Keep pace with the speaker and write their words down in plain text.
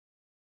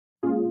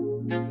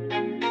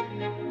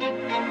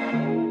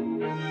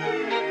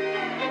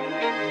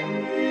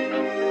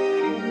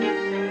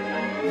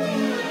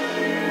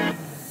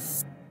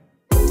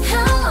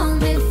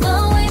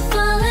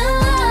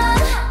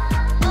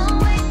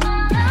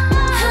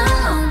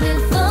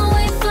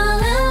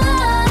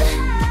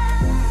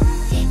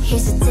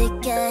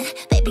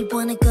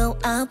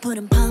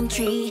푸른 palm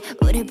tree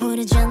우릴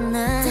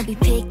부르잖아 Don't be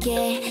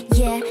picky,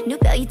 yeah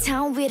누가 이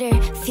town 위를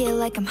Feel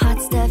like I'm hot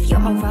stuff, you're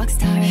my rock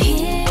star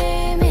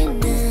Hear me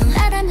now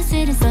나라면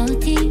쓰는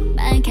소티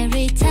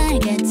말가리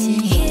타이같이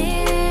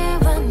Here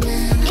but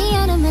now 이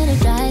여름을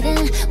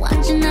driving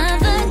완전 나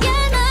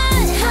forget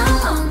us How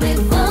long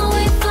before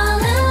we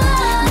fall in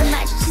love 널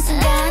마주친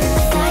순간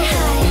fly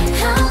high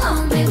How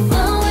long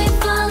before we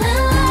fall in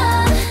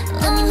love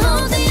Let me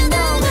hold you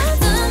down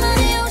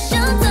두만의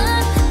ocean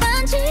top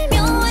반지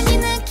묘한 이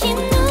느낌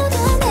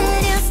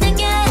녹아내려 Stick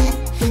it,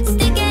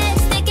 stick it,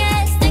 stick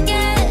it, stick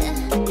it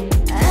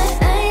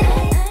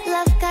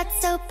Love got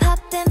so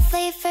poppin'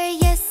 flavor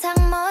예상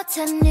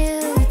못한 new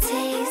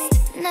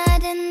taste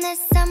나른한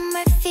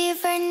summer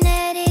fever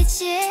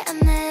내리지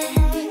않네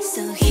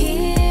So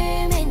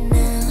hear me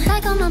now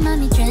달콤한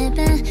맘이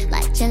dripping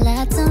like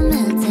gelato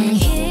melting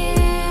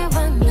Here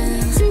but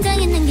now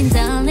심장이 남긴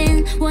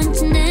darling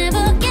want you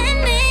never get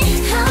me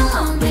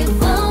How long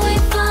before we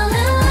fall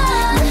in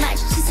love 널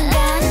마주친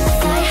순간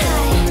fly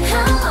high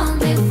How long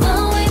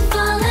before we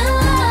fall in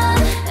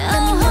love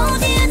Let me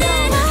hold you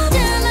down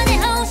두만의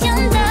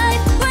ocean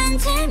dive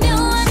완전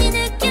묘한 이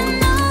느낌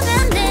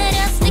녹아내려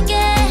Stick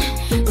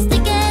it,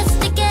 stick it,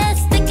 stick it,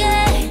 stick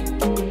it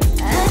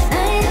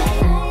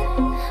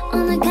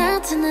오늘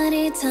같은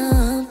날이 더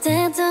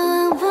없대도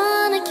I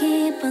wanna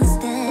keep on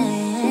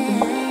staying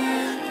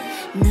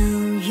No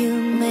you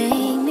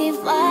make me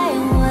fly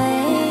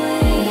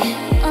away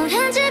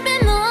오랜 집에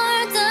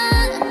몰던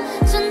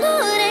저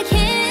노래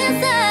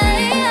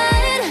inside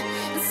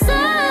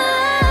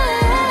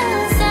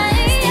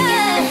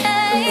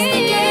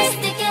Stick it,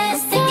 stick it,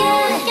 stick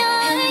it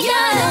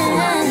You're the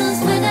one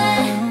who's with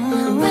it,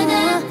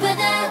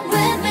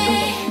 with me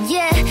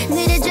Yeah,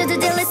 느려져도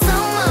they like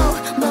slow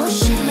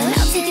motion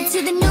I'll take you to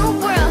the new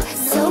world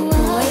So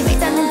boy, 왜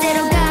닿는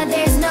대로 가,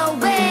 there's no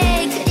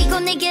way 그리고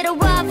내게로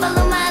와,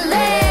 follow my